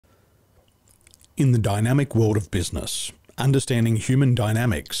In the dynamic world of business, understanding human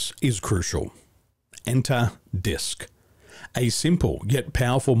dynamics is crucial. Enter DISC, a simple yet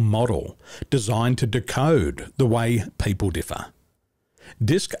powerful model designed to decode the way people differ.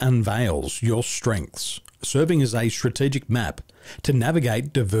 DISC unveils your strengths, serving as a strategic map to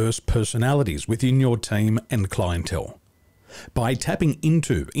navigate diverse personalities within your team and clientele. By tapping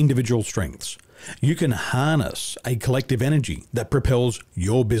into individual strengths, you can harness a collective energy that propels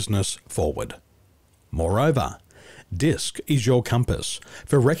your business forward. Moreover, DISC is your compass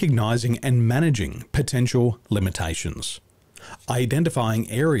for recognizing and managing potential limitations.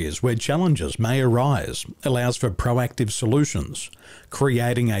 Identifying areas where challenges may arise allows for proactive solutions,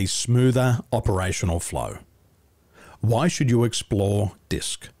 creating a smoother operational flow. Why should you explore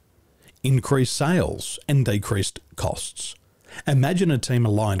DISC? Increased sales and decreased costs. Imagine a team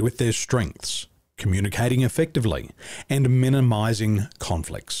aligned with their strengths, communicating effectively, and minimizing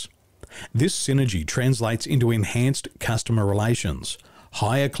conflicts. This synergy translates into enhanced customer relations,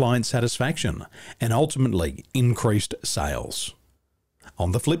 higher client satisfaction, and ultimately increased sales.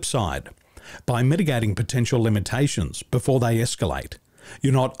 On the flip side, by mitigating potential limitations before they escalate,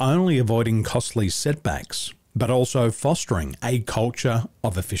 you're not only avoiding costly setbacks, but also fostering a culture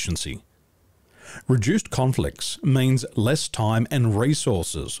of efficiency. Reduced conflicts means less time and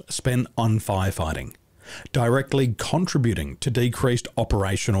resources spent on firefighting, directly contributing to decreased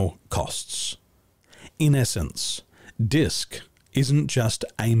operational costs. In essence, DISC isn't just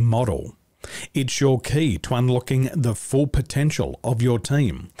a model. It's your key to unlocking the full potential of your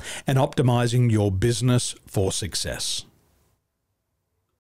team and optimizing your business for success.